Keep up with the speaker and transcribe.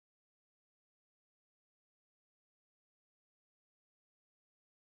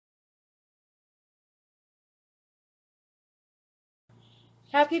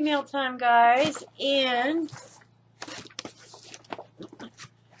Happy meal time, guys. And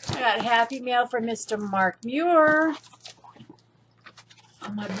I got a happy meal for Mr. Mark Muir.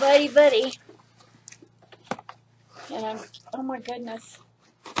 Oh, my buddy. And oh my goodness.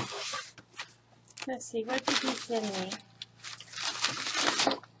 Let's see, what did he send me?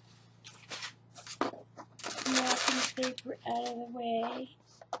 Knocking the paper out of the way.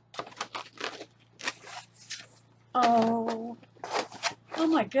 Oh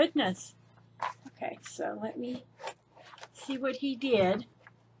my goodness. Okay, so let me see what he did.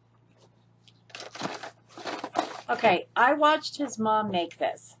 Okay, I watched his mom make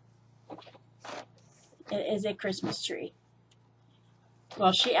this. It is a Christmas tree.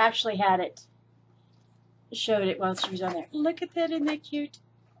 Well, she actually had it, showed it while she was on there. Look at that, isn't that cute?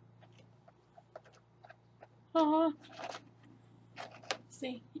 Aw.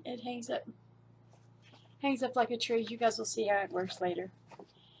 See, it hangs up like a tree. You guys will see how it works later.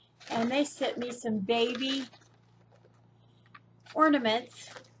 And they sent me some baby ornaments.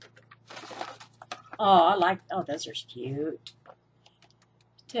 Oh, those are cute.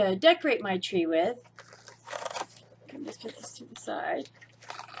 To decorate my tree with. Let me just put this to the side.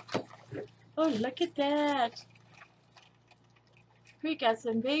 Oh, look at that. We got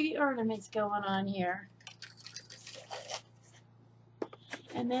some baby ornaments going on here.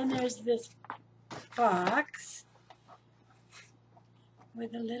 And then there's this box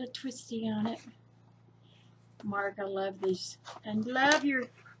with a little twisty on it. Mark, I love these. And love your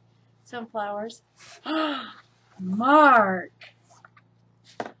sunflowers. Mark!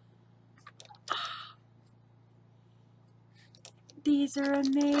 These are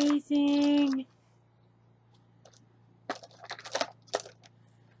amazing.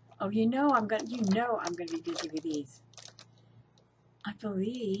 Oh, you know I'm gonna be busy with these. I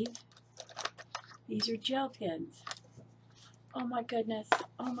believe these are gel pens. Oh my goodness.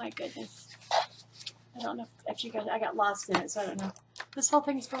 Oh my goodness. I don't know if you guys, I got lost in it, so I don't know. This whole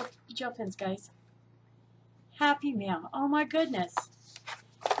thing is full of gel pens, guys. Happy meal. Oh my goodness.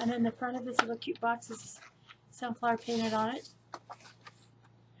 And then the front of this little cute box is sunflower painted on it.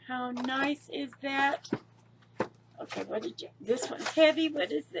 How nice is that? Okay, this one's heavy.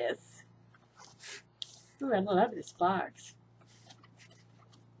 What is this? Ooh, I love this box.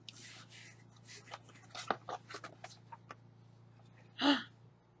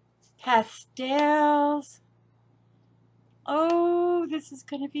 Pastels. Oh, this is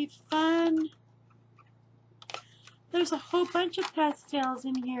going to be fun. There's a whole bunch of pastels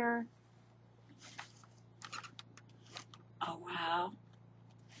in here. Oh, wow.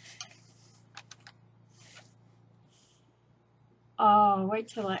 Oh, wait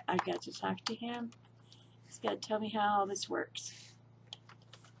till I got to talk to him. He's got to tell me how all this works.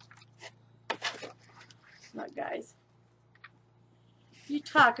 Look, guys. You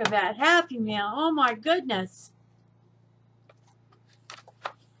talk about Happy Meal. Oh, my goodness.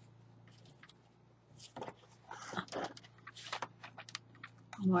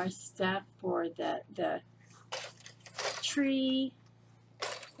 More stuff for the tree.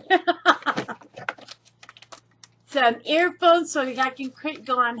 Some earphones so I can quit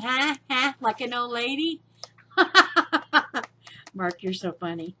going, like an old lady. Mark, you're so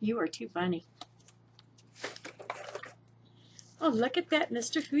funny. You are too funny. Oh, look at that,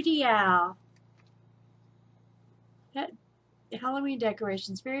 Mr. Hootie Owl. That Halloween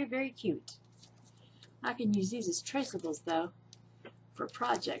decoration's very, very cute. I can use these as traceables, though, for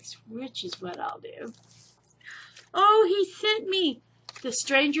projects, which is what I'll do. Oh, he sent me the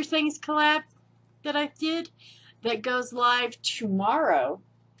Stranger Things collab that I did that goes live tomorrow.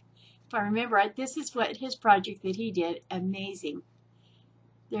 If I remember right, this is what his project that he did. Amazing.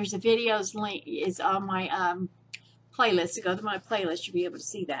 There's a video's link is on my playlist. So go to my playlist, you'll be able to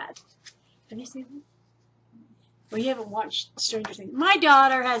see that. Have you seen it? Well, you haven't watched Stranger Things. My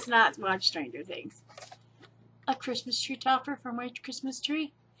daughter has not watched Stranger Things. A Christmas tree topper from my Christmas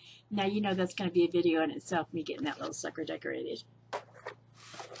tree. Now you know that's going to be a video in itself, me getting that little sucker decorated.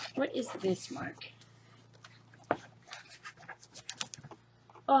 What is this, Mark?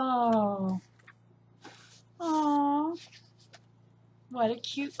 Oh. Oh. What a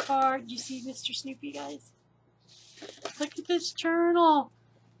cute card. You see Mr. Snoopy, guys? Look at this journal.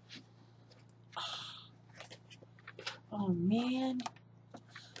 Oh, man.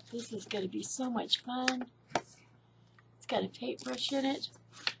 This is going to be so much fun. It's got a paintbrush in it.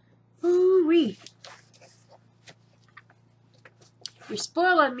 Ooh-wee. You're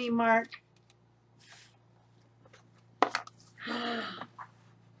spoiling me, Mark.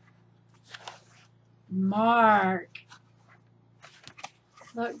 Mark.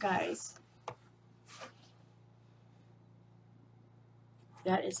 Look, guys.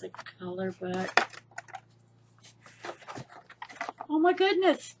 That is a color book. Oh my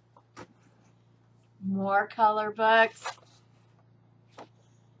goodness. More color books.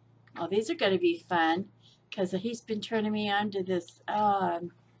 Oh, these are going to be fun because he's been turning me on to this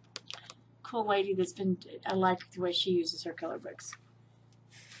cool lady that's been, I like the way she uses her color books.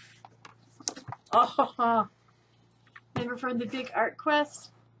 Oh, remember from the big art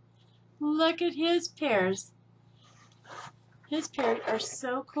quest? Look at his pears. His pears are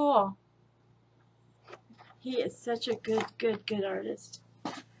so cool. He is such a good artist.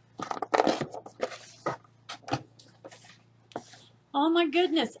 Oh my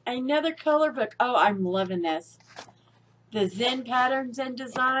goodness, another color book. Oh, I'm loving this. The Zen patterns and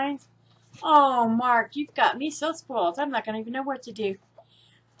designs. Oh, Mark, you've got me so spoiled. I'm not going to even know what to do.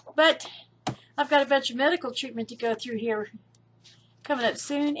 But I've got a bunch of medical treatment to go through here coming up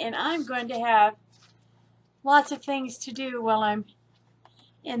soon, and I'm going to have lots of things to do while I'm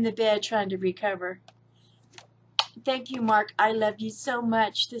in the bed trying to recover. Thank you, Mark. I love you so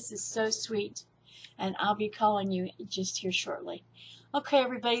much. This is so sweet. And I'll be calling you just here shortly. Okay,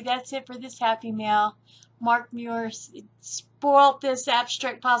 everybody, that's it for this Happy Mail. Mark Muir spoiled this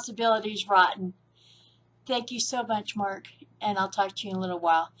abstract possibilities rotten. Thank you so much, Mark, and I'll talk to you in a little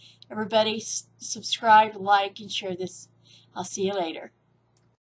while. Everybody, subscribe, like, and share this. I'll see you later.